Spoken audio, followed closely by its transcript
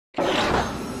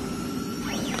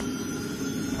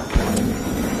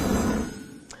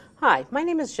Hi, my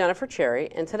name is Jennifer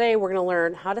Cherry, and today we're going to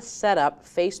learn how to set up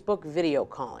Facebook video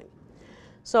calling.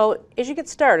 So as you get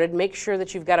started, make sure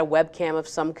that you've got a webcam of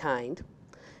some kind.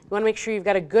 You want to make sure you've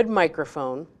got a good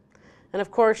microphone. And of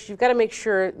course, you've got to make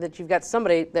sure that you've got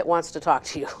somebody that wants to talk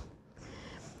to you.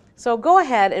 So go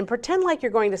ahead and pretend like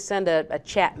you're going to send a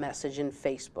chat message in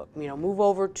Facebook. Move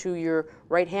over to your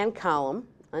right-hand column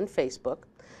on Facebook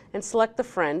and select the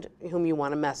friend whom you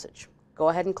want to message. Go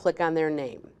ahead and click on their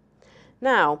name.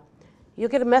 Now, you'll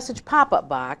get a message pop-up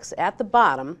box at the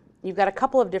bottom. You've got a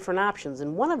couple of different options,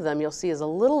 and one of them you'll see is a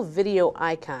little video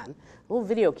icon, a little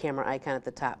video camera icon at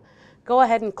the top. Go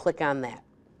ahead and click on that.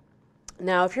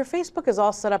 Now, if your Facebook is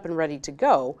all set up and ready to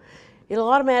go, it'll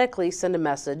automatically send a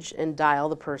message and dial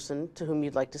the person to whom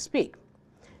you'd like to speak.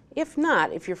 If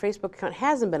not, if your Facebook account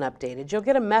hasn't been updated, you'll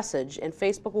get a message and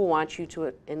Facebook will want you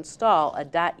to install a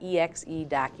 .exe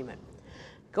document.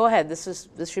 Go ahead, this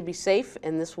should be safe,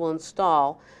 and this will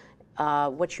install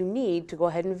what you need to go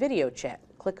ahead and video chat.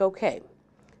 Click OK.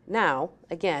 Now,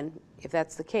 again, if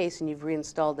that's the case and you've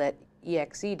reinstalled that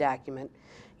 .exe document,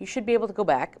 you should be able to go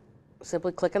back,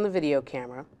 simply click on the video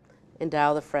camera, and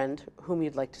dial the friend whom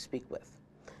you'd like to speak with.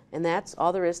 And that's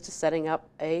all there is to setting up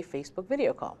a Facebook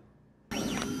video call.